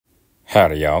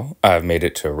Howdy y'all, I've made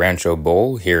it to Rancho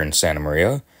Bowl here in Santa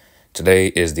Maria. Today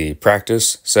is the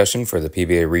practice session for the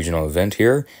PBA regional event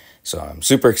here, so I'm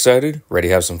super excited, ready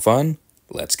to have some fun.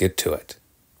 Let's get to it.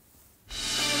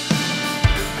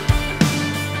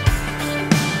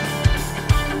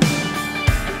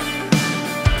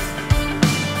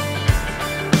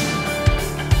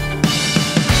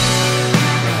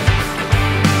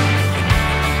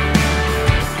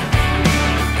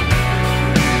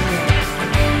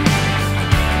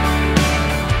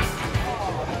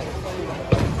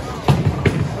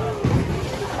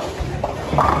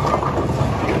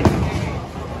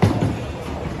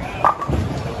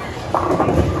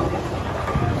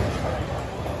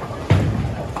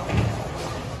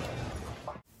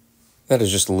 That is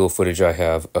just a little footage I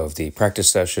have of the practice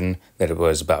session that it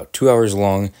was about 2 hours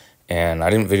long, and I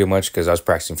didn't video much because I was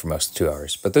practicing for most of 2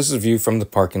 hours. But this is a view from the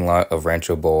parking lot of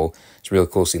Rancho Bowl. It's really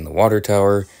cool seeing the water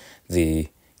tower. The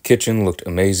kitchen looked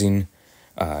amazing.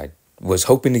 I was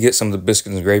hoping to get some of the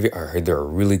biscuits and gravy. I heard they're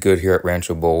really good here at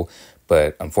Rancho Bowl,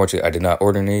 but unfortunately I did not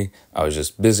order any. I was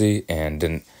just busy and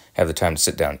didn't have the time to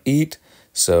sit down and eat.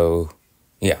 So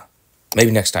yeah. Maybe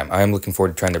next time. I am looking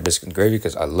forward to trying their biscuit and gravy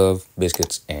because I love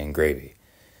biscuits and gravy.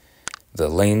 The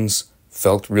lanes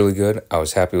felt really good. I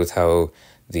was happy with how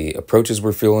the approaches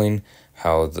were feeling,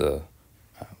 how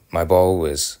my ball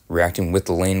was reacting with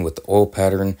the lane with the oil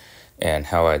pattern, and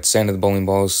how I had sanded the bowling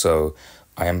balls. So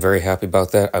I am very happy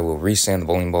about that. I will resand the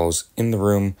bowling balls in the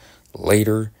room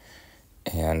later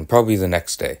and probably the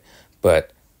next day.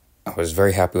 But I was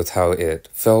very happy with how it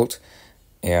felt,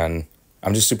 and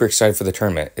I'm just super excited for the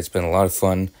tournament. It's been a lot of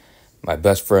fun. My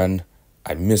best friend,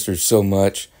 I miss her so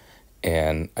much,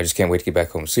 and I just can't wait to get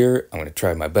back home and see her. I'm going to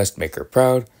try my best to make her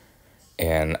proud,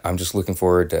 and I'm just looking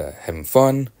forward to having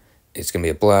fun. It's going to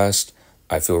be a blast.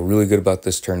 I feel really good about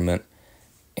this tournament,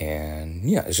 and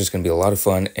yeah, it's just going to be a lot of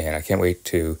fun, and I can't wait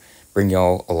to bring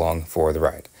y'all along for the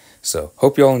ride. So,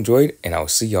 hope y'all enjoyed, and I'll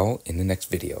see y'all in the next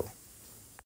video.